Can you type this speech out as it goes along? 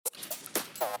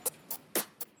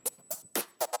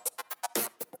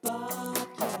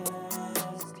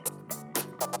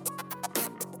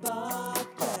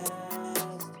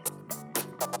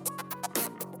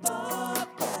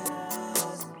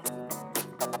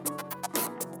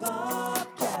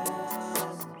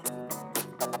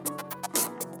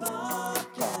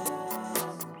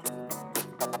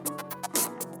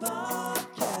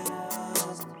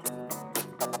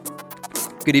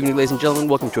Good evening, ladies and gentlemen.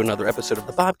 Welcome to another episode of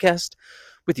the Bobcast.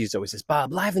 With you as always is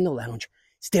Bob, live in the lounge,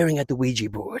 staring at the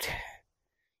Ouija board.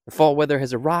 The fall weather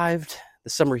has arrived. The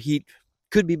summer heat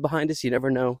could be behind us. You never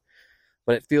know.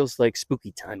 But it feels like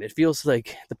spooky time. It feels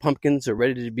like the pumpkins are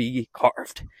ready to be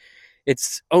carved.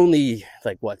 It's only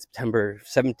September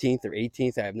 17th or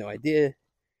 18th. I have no idea.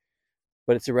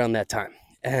 But it's around that time.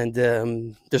 And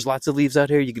there's lots of leaves out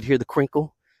here. You can hear the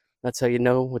crinkle. That's how you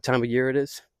know what time of year it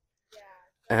is.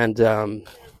 And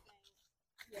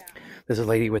there's a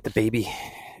lady with the baby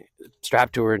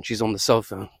strapped to her, and she's on the cell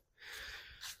phone.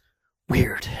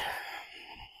 Weird.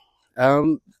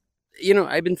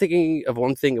 I've been thinking of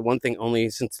one thing only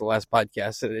since the last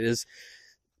podcast, and it is,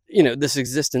 this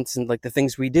existence and like the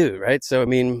things we do, right? So,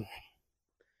 we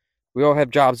all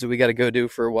have jobs that we got to go do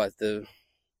for what? The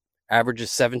average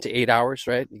is 7 to 8 hours,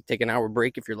 right? You take an hour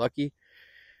break if you're lucky.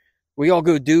 We all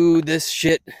go do this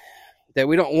shit that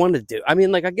we don't want to do. I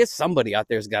guess somebody out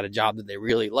there's got a job that they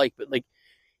really like, but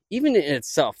even in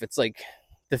itself, it's like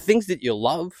the things that you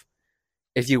love,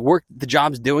 if you work the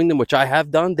jobs doing them, which I have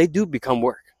done, they do become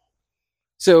work.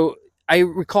 So I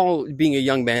recall being a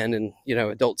young man and,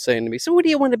 adults saying to me, so what do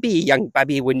you want to be, young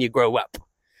Bobby, when you grow up?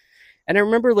 And I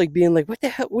remember being like, what the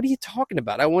hell? What are you talking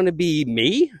about? I want to be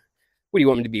me? What do you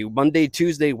want me to be? Monday,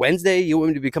 Tuesday, Wednesday? You want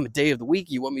me to become a day of the week?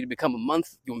 You want me to become a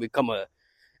month? You want me to become a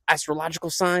astrological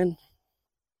sign?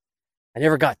 I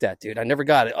never got that, dude. I never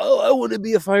got it. Oh, I want to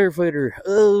be a firefighter.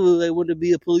 Oh, I want to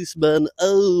be a policeman.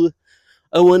 Oh,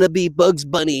 I want to be Bugs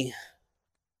Bunny.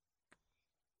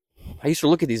 I used to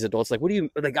look at these adults what do you,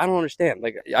 I don't understand.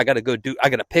 I got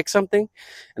to pick something.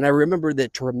 And I remember the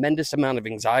tremendous amount of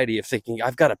anxiety of thinking,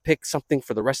 I've got to pick something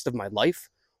for the rest of my life.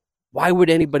 Why would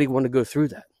anybody want to go through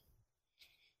that?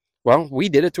 Well, we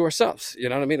did it to ourselves. You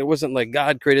know what I mean? It wasn't like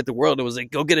God created the world. It was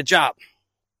like, go get a job.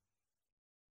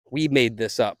 We made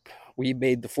this up. We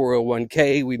made the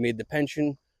 401k, we made the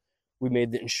pension, we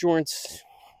made the insurance,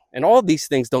 and all of these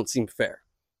things don't seem fair.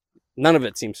 None of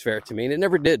it seems fair to me, and it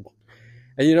never did.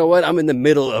 And you know what? I'm in the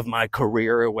middle of my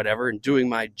career or whatever and doing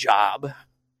my job.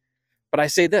 But I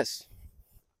say this.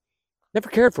 Never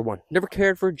cared for one. Never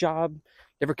cared for a job.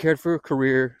 Never cared for a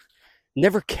career.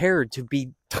 Never cared to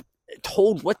be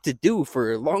told what to do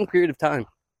for a long period of time.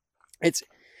 I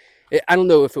don't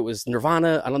know if it was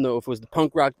Nirvana. I don't know if it was the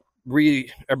punk rock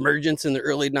re-emergence in the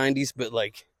early 90s, but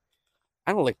I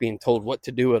don't like being told what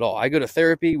to do at all. I go to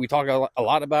therapy. We talk a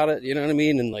lot about it. You know what I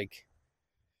mean? And look,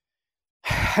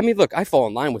 I fall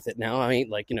in line with it now. I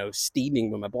ain't steaming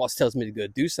when my boss tells me to go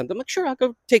do something. I'm like, sure, I'll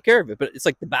go take care of it. But it's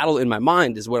the battle in my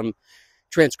mind is what I'm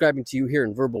transcribing to you here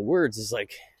in verbal words is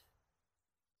dude,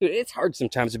 it's hard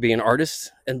sometimes to be an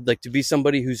artist and to be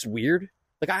somebody who's weird.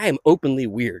 I am openly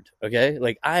weird. Okay.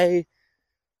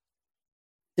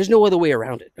 There's no other way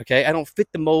around it, okay? I don't fit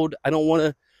the mold. I don't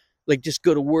want to, just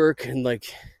go to work and,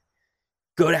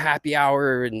 go to happy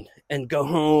hour and go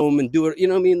home and do it. You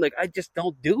know what I mean? I just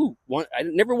don't I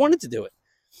never wanted to do it.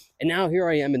 And now here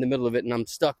I am in the middle of it, and I'm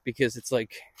stuck because it's I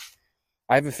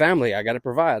have a family. I got to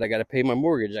provide. I got to pay my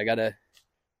mortgage. I got to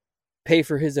pay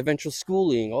for his eventual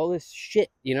schooling, all this shit.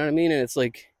 You know what I mean? And it's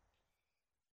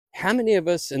how many of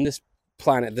us in this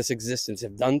planet, this existence,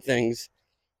 have done things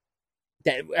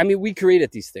we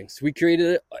created these things. We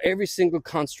created every single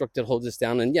construct that holds us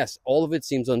down. And yes, all of it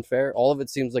seems unfair. All of it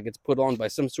seems like it's put on by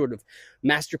some sort of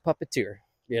master puppeteer,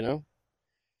 Do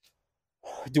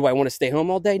I want to stay home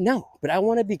all day? No, but I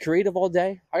want to be creative all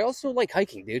day. I also like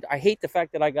hiking, dude. I hate the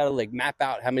fact that I got to map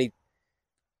out how many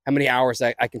hours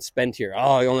I can spend here.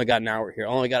 Oh, I only got an hour here.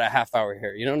 I only got a half hour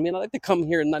here. You know what I mean? I like to come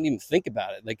here and not even think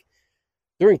about it.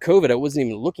 During COVID, I wasn't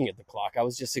even looking at the clock. I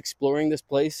was just exploring this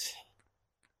place.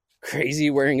 Crazy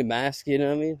wearing a mask, you know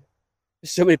what I mean?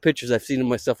 There's so many pictures I've seen of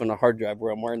myself on a hard drive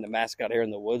where I'm wearing the mask out here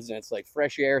in the woods and it's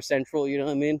fresh air central, you know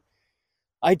what I mean?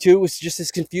 I too was just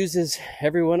as confused as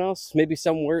everyone else. Maybe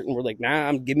some weren't and were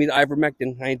nah, give me the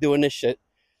ivermectin. I ain't doing this shit.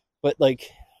 But I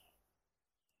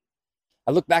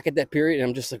look back at that period and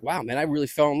I'm just wow, man, I really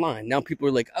fell in line. Now people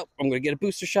are oh, I'm going to get a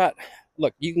booster shot.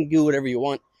 Look, you can do whatever you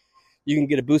want. You can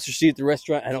get a booster seat at the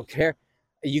restaurant. I don't care.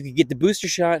 You can get the booster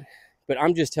shot. But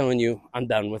I'm just telling you, I'm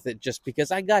done with it just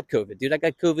because I got COVID, dude. I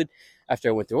got COVID after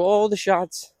I went through all the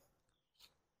shots.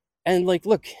 And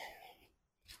look,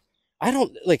 I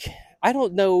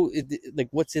don't know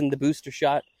what's in the booster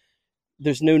shot.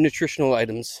 There's no nutritional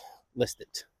items listed.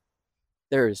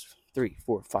 There's 3,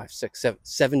 4, 5, 6,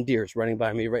 7 deers running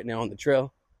by me right now on the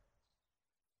trail.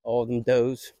 All of them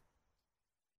does.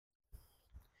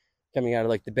 Coming out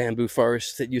of the bamboo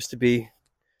forest that used to be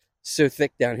so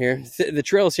thick down here. The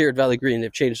trails here at Valley Green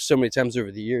have changed so many times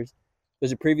over the years.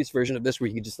 There's a previous version of this where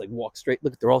you can just walk straight.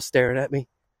 Look, they're all staring at me.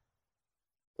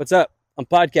 What's up? I'm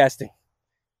podcasting.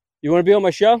 You want to be on my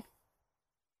show?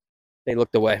 They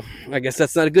looked away. I guess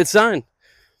that's not a good sign.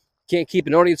 Can't keep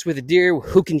an audience with a deer.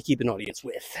 Who can you keep an audience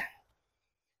with?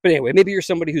 But anyway, maybe you're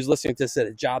somebody who's listening to this at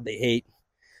a job they hate.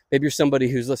 Maybe you're somebody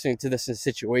who's listening to this in a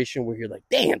situation where you're like,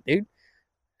 damn, dude,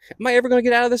 am I ever going to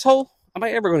get out of this hole? Am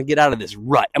I ever going to get out of this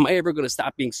rut? Am I ever going to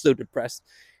stop being so depressed?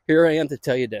 Here I am to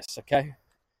tell you this, okay?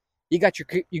 You got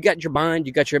your mind,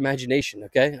 you got your imagination,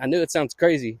 okay? I know it sounds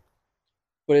crazy,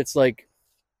 but it's like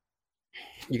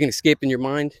you can escape in your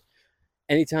mind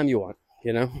anytime you want,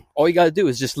 you know? All you got to do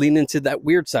is just lean into that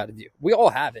weird side of you. We all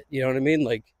have it, you know what I mean?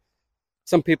 Like,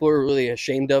 some people are really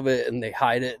ashamed of it and they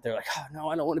hide it. They're like, oh, no,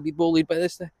 I don't want to be bullied by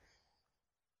this.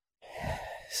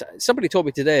 Somebody told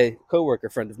me today, a coworker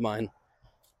friend of mine,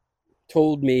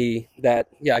 told me that,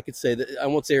 yeah, I could say that, I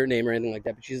won't say her name or anything like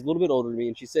that, but she's a little bit older than me,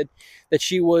 and she said that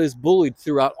she was bullied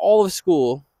throughout all of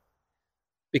school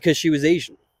because she was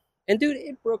Asian. And dude,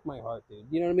 it broke my heart, dude.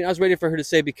 You know what I mean? I was ready for her to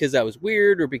say because I was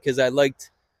weird or because I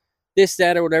liked this,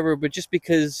 that, or whatever, but just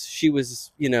because she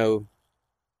was, you know,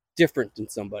 different than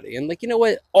somebody. And like, you know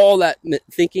what? All that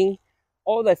thinking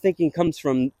comes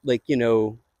from, like, you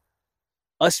know,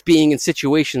 us being in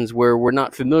situations where we're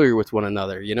not familiar with one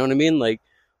another. You know what I mean? Like,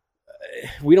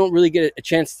 we don't really get a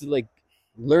chance to like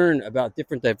learn about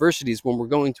different diversities when we're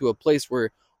going to a place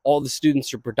where all the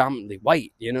students are predominantly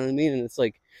white, you know what I mean? And it's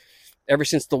like, ever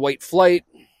since the white flight,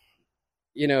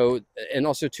 you know, and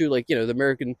also too, like, you know, the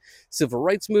American civil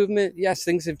rights movement, yes,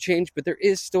 things have changed, but there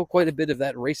is still quite a bit of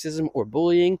that racism or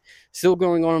bullying still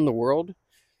going on in the world.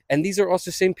 And these are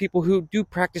also the same people who do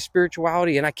practice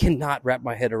spirituality, and I cannot wrap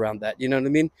my head around that. You know what I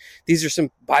mean? These are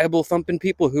some Bible-thumping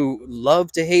people who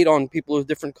love to hate on people with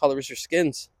different colors or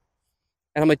skins.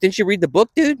 And I'm like, didn't you read the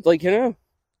book, dude? Like, you know,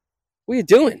 what are you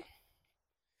doing?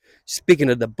 Speaking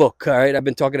of the book, all right, I've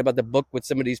been talking about the book with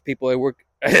some of these people I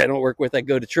don't work with, I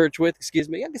go to church with, excuse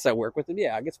me. I guess I work with them.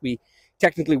 Yeah, I guess we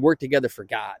technically work together for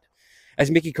God. As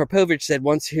Mickey Karpovich said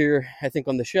once here, I think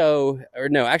on the show, or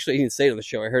no, actually he didn't say it on the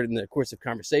show. I heard it in the course of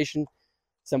conversation.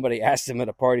 Somebody asked him at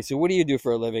a party, so what do you do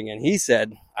for a living? And he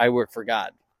said, I work for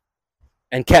God.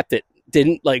 And kept it.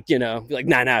 Didn't like, you know, like,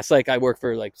 nah, it's like I work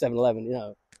for like 7-Eleven, you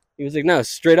know. He was like, no,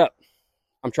 straight up,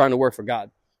 I'm trying to work for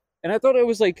God. And I thought it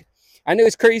was like, I know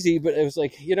it's crazy, but it was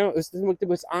like, you know, it was the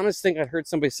most honest thing I'd heard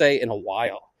somebody say in a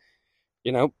while.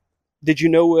 You know, did you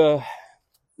know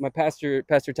my Pastor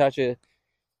Tacha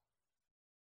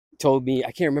told me,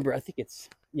 I can't remember, I think it's,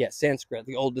 yeah, Sanskrit,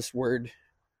 the oldest word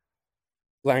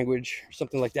language or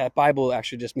something like that. Bible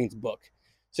actually just means book.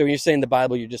 So when you're saying the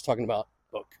Bible, you're just talking about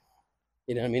book.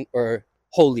 You know what I mean? Or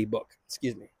holy book,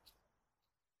 excuse me.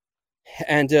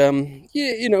 And,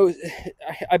 yeah, you know,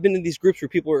 I've been in these groups where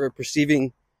people are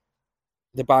perceiving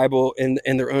the Bible in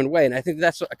their own way. And I think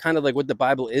that's kind of like what the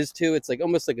Bible is too. It's like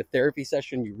almost like a therapy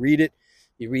session. You read it,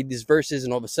 you read these verses,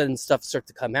 and all of a sudden stuff starts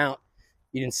to come out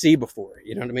you didn't see before.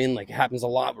 You know what I mean? Like, it happens a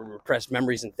lot with repressed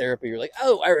memories in therapy. You're like,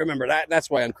 oh, I remember that. That's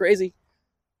why I'm crazy.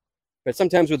 But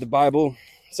sometimes with the Bible,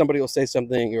 somebody will say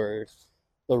something or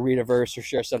they'll read a verse or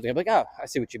share something. I'm like, oh, I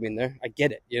see what you mean there. I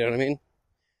get it. You know what I mean?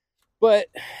 But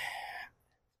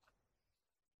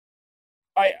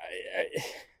I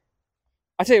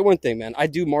tell you one thing, man. I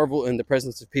do marvel in the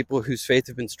presence of people whose faith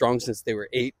have been strong since they were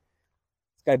 8.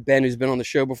 This guy Ben, who's been on the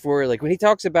show before, like, when he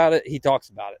talks about it, he talks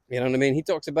about it. You know what I mean? He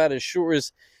talks about it as sure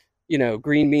as, you know,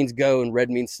 green means go and red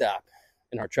means stop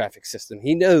in our traffic system.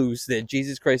 He knows that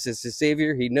Jesus Christ is his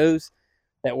Savior. He knows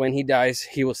that when he dies,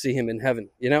 he will see him in heaven.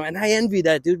 You know, and I envy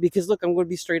that, dude, because look, I'm going to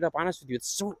be straight up honest with you. It's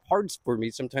so hard for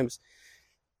me sometimes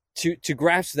to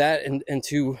grasp that and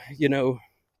to, you know,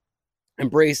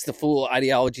 embrace the full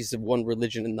ideologies of one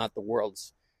religion and not the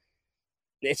world's.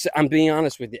 I'm being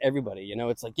honest with you, everybody. You know,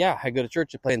 it's like, yeah, I go to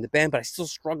church, I play in the band, but I still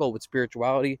struggle with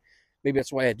spirituality. Maybe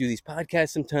that's why I do these podcasts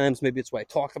sometimes. Maybe it's why I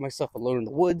talk to myself alone in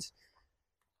the woods.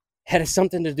 It has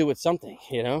something to do with something,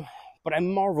 you know. But I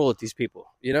marvel at these people,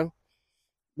 you know.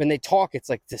 When they talk, it's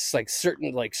like this, like,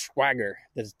 certain, like, swagger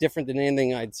that's different than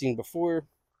anything I'd seen before.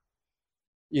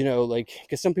 You know, like,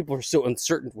 because some people are so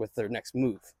uncertain with their next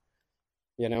move.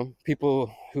 You know,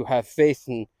 people who have faith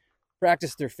and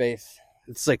practice their faith,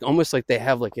 it's like almost like they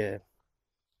have like a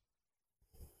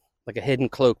hidden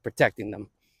cloak protecting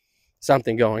them.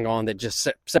 Something going on that just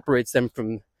separates them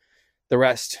from the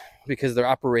rest because they're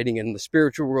operating in the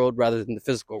spiritual world rather than the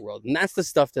physical world. And that's the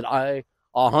stuff that I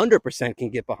 100%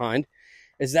 can get behind,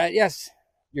 is that, yes,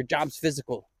 your job's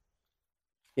physical.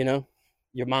 You know,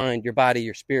 your mind, your body,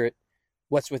 your spirit,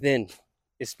 what's within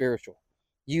is spiritual.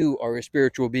 You are a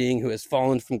spiritual being who has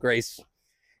fallen from grace,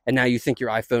 and now you think your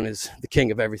iPhone is the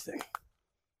king of everything.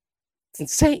 It's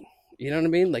insane. You know what I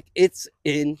mean? Like, it's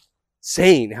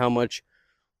insane how much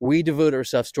We devote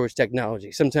ourselves towards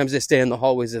technology. Sometimes I stay in the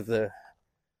hallways of the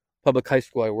public high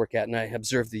school I work at, and I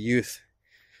observe the youth.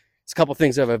 It's a couple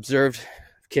things I've observed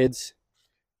of kids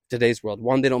today's world.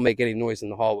 One, they don't make any noise in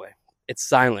the hallway. It's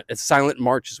silent. It's silent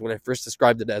march is what I first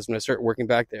described it as when I started working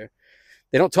back there.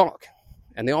 They don't talk.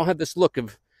 And they all have this look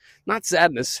of not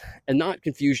sadness and not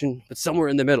confusion, but somewhere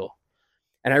in the middle.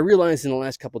 And I realized in the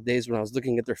last couple of days when I was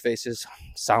looking at their faces,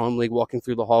 solemnly walking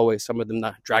through the hallway, some of them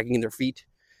not dragging their feet,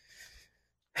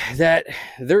 that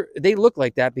they look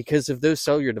like that because of those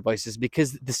cellular devices,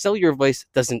 because the cellular device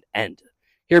doesn't end.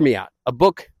 Hear me out. A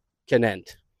book can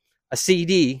end. A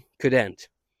CD could end.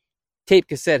 Tape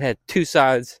cassette had two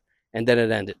sides, and then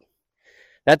it ended.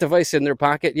 That device in their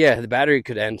pocket, yeah, the battery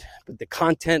could end, but the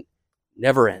content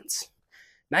never ends.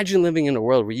 Imagine living in a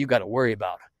world where you got to worry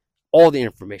about all the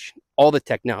information, all the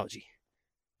technology.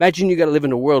 Imagine you got to live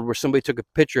in a world where somebody took a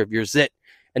picture of your zit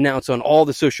and now it's on all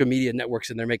the social media networks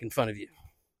and they're making fun of you.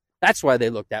 That's why they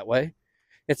look that way.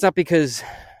 It's not because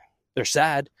they're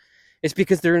sad. It's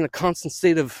because they're in a constant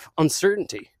state of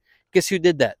uncertainty. Guess who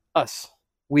did that? Us.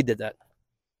 We did that.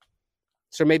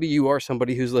 So maybe you are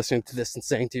somebody who's listening to this and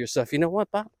saying to yourself, you know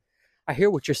what, Bob? I hear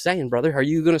what you're saying, brother. Are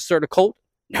you going to start a cult?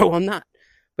 No, I'm not.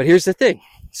 But here's the thing.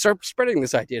 Start spreading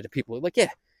this idea to people. Like, yeah,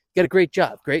 you got a great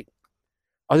job. Great.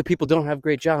 Other people don't have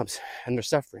great jobs and they're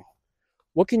suffering.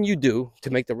 What can you do to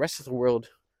make the rest of the world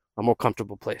a more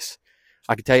comfortable place?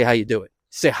 I can tell you how you do it.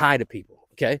 Say hi to people,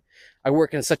 okay? I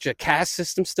work in such a caste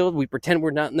system still. We pretend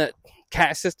we're not in that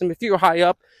caste system. If you're high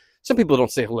up, some people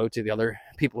don't say hello to the other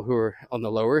people who are on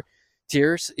the lower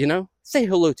tiers, you know? Say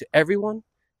hello to everyone.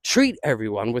 Treat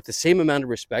everyone with the same amount of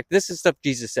respect. This is stuff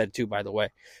Jesus said too, by the way.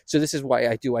 So this is why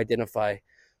I do identify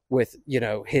with, you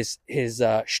know, his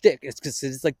shtick. It's because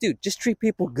it's like, dude, just treat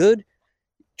people good.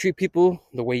 Treat people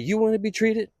the way you want to be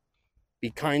treated.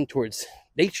 Be kind towards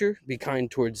nature. Be kind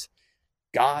towards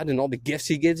God and all the gifts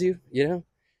he gives you, you know?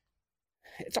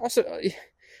 It's also,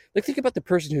 like, think about the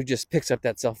person who just picks up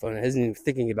that cell phone and isn't even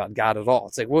thinking about God at all.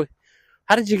 It's like, well,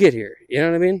 how did you get here? You know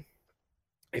what I mean?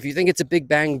 If you think it's a big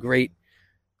bang, great,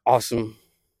 awesome,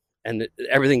 and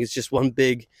everything is just one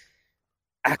big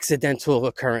accidental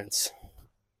occurrence.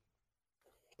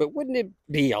 But wouldn't it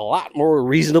be a lot more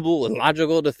reasonable and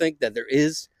logical to think that there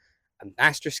is a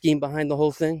master scheme behind the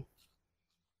whole thing?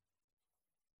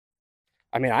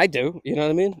 I mean, I do. You know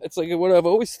what I mean? It's like what I've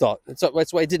always thought.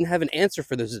 That's why I didn't have an answer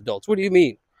for those adults. What do you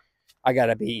mean? I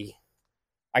gotta be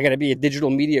a digital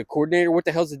media coordinator? What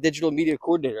the hell's a digital media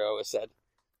coordinator? I always said.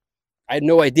 I had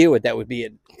no idea what that would be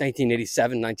in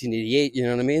 1987, 1988. You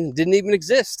know what I mean? It didn't even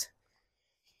exist.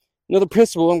 Another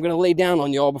principle I'm going to lay down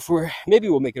on y'all before maybe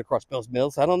we'll make it across Bell's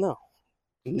Mills. I don't know.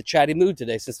 I'm in the chatty mood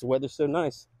today since the weather's so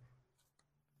nice.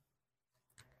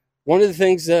 One of the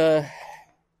things that,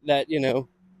 you know,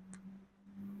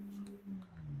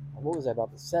 what was I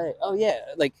about to say? Oh, yeah,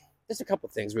 like, there's a couple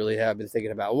things really that I've been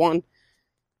thinking about. One,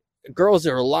 girls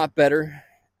are a lot better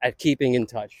at keeping in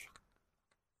touch.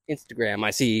 Instagram,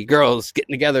 I see girls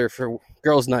getting together for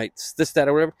girls' nights, this, that,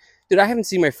 or whatever. Dude, I haven't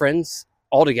seen my friends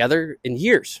all together in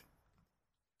years.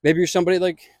 Maybe you're somebody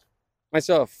like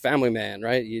myself, family man,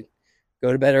 right? You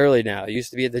go to bed early now. You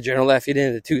used to be at the General Lafayette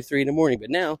Inn at 2, 3 in the morning,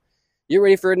 but now you're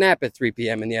ready for a nap at 3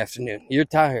 p.m. in the afternoon. You're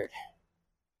tired.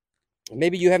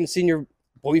 Maybe you haven't seen your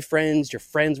boyfriends, your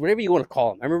friends, whatever you want to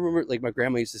call them. I remember, like, my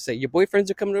grandma used to say, your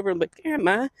boyfriends are coming over. I'm like,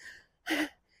 Grandma,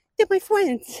 they're my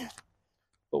friends.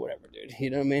 But whatever, dude. You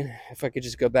know what I mean? If I could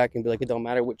just go back and be like, it don't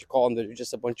matter what you call them. They're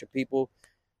just a bunch of people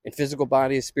in physical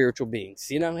bodies, spiritual beings.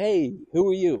 You know, hey, who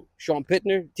are you? Sean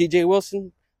Pittner? TJ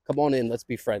Wilson? Come on in. Let's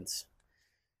be friends.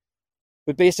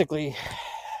 But basically,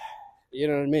 you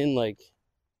know what I mean? Like,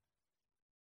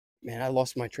 man, I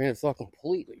lost my train of thought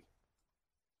completely.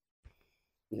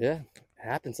 Yeah, it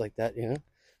happens like that, you know?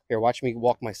 Here, watch me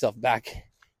walk myself back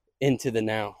into the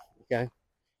now, okay?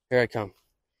 Here I come.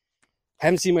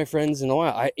 Haven't seen my friends in a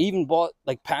while. I even bought,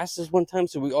 like, passes one time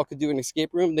so we all could do an escape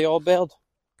room. They all bailed.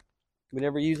 We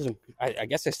never used them. I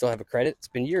guess I still have a credit. It's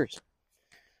been years.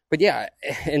 But yeah,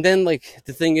 and then, like,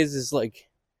 the thing is like,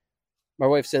 my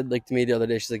wife said, like, to me the other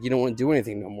day, she's like, you don't want to do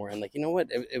anything no more. And, like, you know what?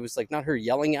 It was, like, not her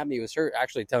yelling at me. It was her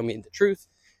actually telling me the truth.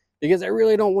 Because I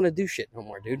really don't want to do shit no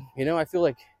more, dude. You know, I feel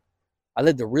like I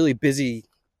lived a really busy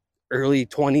early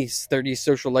 20s, 30s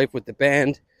social life with the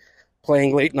band,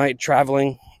 playing late night,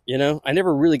 traveling, you know. I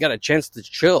never really got a chance to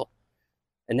chill.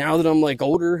 And now that I'm, like,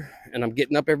 older and I'm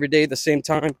getting up every day at the same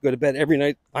time, go to bed every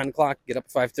night, 9 o'clock, get up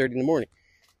at 5:30 in the morning.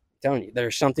 I'm telling you,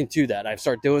 there's something to that. I've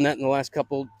started doing that in the last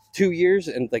 2 years,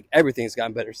 and, like, everything's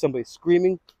gotten better. Somebody's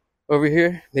screaming over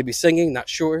here, maybe singing, not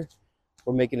sure.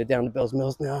 We're making it down to Bell's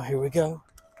Mills now. Here we go.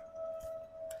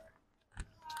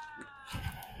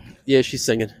 Yeah, she's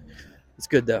singing. It's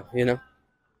good though,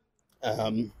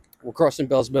 We're crossing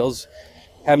bells.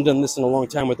 Haven't done this in a long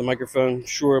time with the microphone.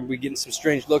 Sure, we're getting some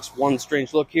strange looks. One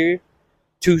strange look here,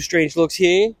 two strange looks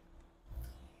here.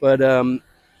 But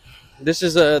this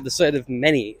is the site of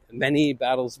many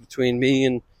battles between me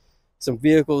and some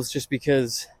vehicles, just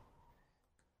because,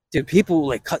 dude, people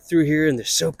like cut through here and they're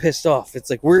so pissed off.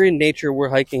 It's like we're in nature, we're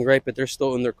hiking, right? But they're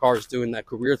still in their cars doing that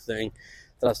career thing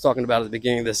that I was talking about at the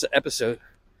beginning of this episode.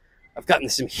 I've gotten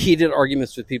some heated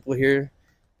arguments with people here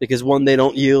because, one, they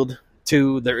don't yield.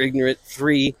 Two, they're ignorant.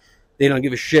 Three, they don't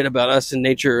give a shit about us and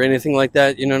nature or anything like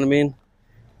that. You know what I mean?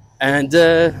 And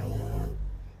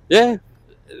yeah,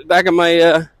 back in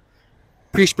my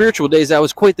pre-spiritual days, I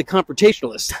was quite the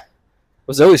confrontationalist. I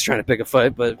was always trying to pick a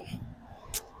fight, but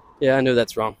yeah, I know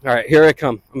that's wrong. All right, here I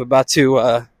come. I'm about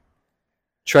to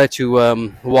try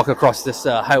to walk across this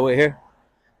highway here.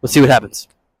 Let's see what happens.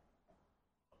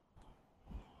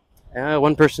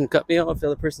 One person cut me off, the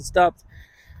other person stopped.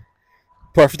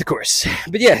 Par for the course.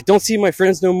 But yeah, don't see my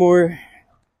friends no more.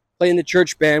 Playing the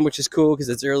church band, which is cool because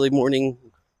it's early morning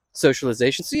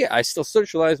socialization. So yeah, I still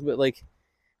socialize, but like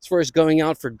as far as going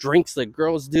out for drinks like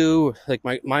girls do, like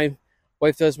my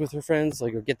wife does with her friends,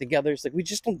 like, or get-togethers, like we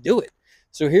just don't do it.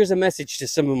 So here's a message to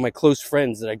some of my close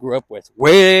friends that I grew up with.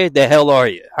 Where the hell are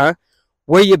you, huh?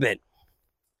 Where you been?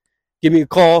 Give me a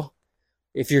call.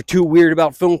 If you're too weird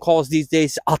about phone calls these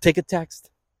days, I'll take a text.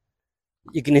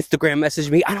 You can Instagram message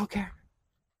me. I don't care.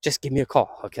 Just give me a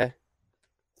call, okay?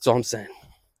 That's all I'm saying.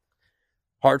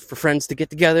 Hard for friends to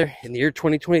get together in the year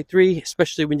 2023,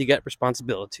 especially when you got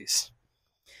responsibilities.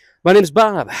 My name's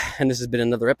Bob, and this has been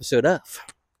another episode of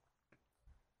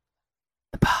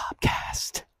the Bobcast.